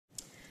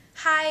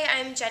Hi,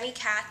 I'm Jenny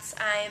Katz.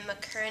 I'm a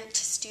current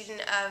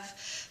student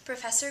of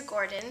Professor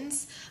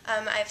Gordon's.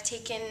 I've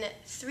taken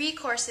 3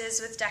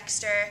 courses with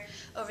Dexter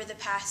over the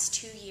past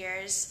 2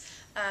 years,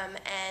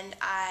 and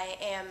I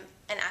am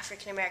an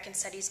African American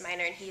Studies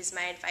minor, and he's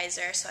my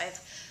advisor, so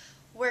I've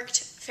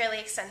worked fairly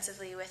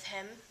extensively with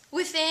him.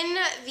 Within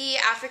the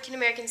African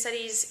American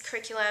Studies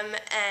curriculum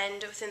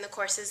and within the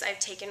courses I've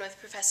taken with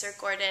Professor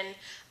Gordon,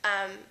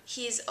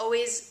 he's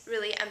always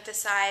really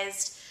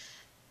emphasized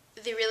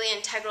the really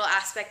integral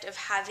aspect of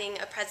having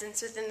a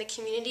presence within the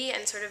community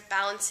and sort of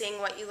balancing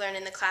what you learn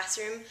in the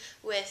classroom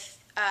with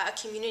a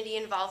community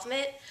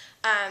involvement.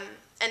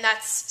 And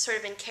that's sort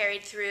of been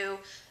carried through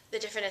the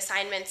different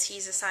assignments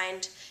he's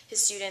assigned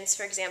his students.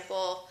 For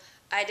example,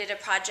 I did a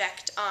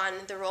project on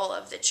the role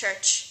of the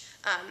church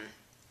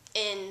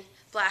in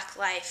Black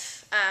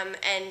life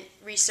and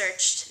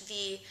researched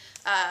the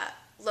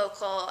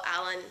local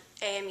Allen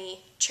AME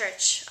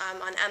church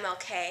on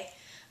MLK.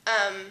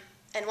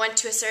 And went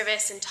to a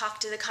service and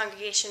talked to the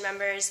congregation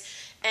members,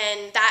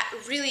 and that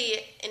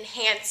really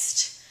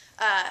enhanced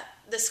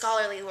the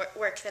scholarly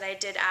work that I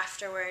did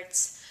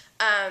afterwards.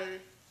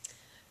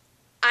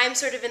 I'm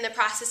sort of in the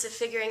process of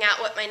figuring out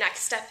what my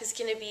next step is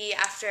going to be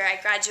after I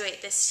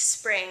graduate this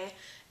spring,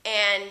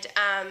 and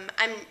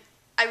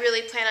I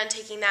really plan on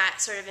taking that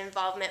sort of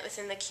involvement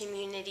within the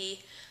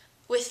community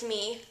with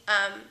me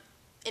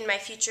in my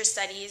future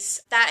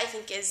studies. That, I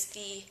think, is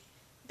the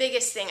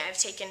biggest thing I've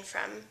taken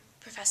from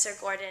Professor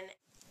Gordon.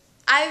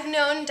 I've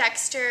known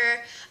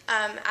Dexter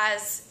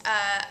as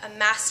a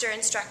master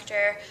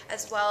instructor,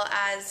 as well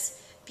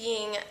as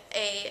being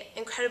an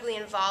incredibly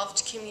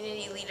involved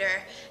community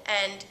leader,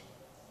 and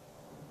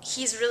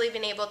he's really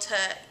been able to,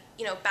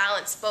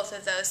 balance both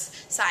of those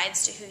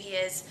sides to who he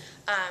is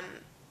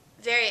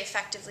very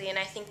effectively, and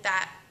I think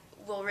that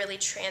will really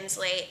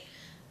translate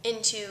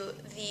into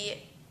the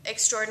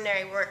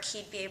extraordinary work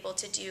he'd be able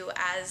to do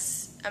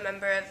as a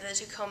member of the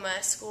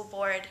Tacoma School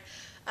Board.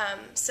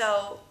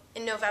 So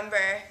in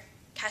November,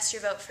 cast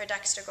your vote for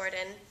Dexter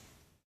Gordon.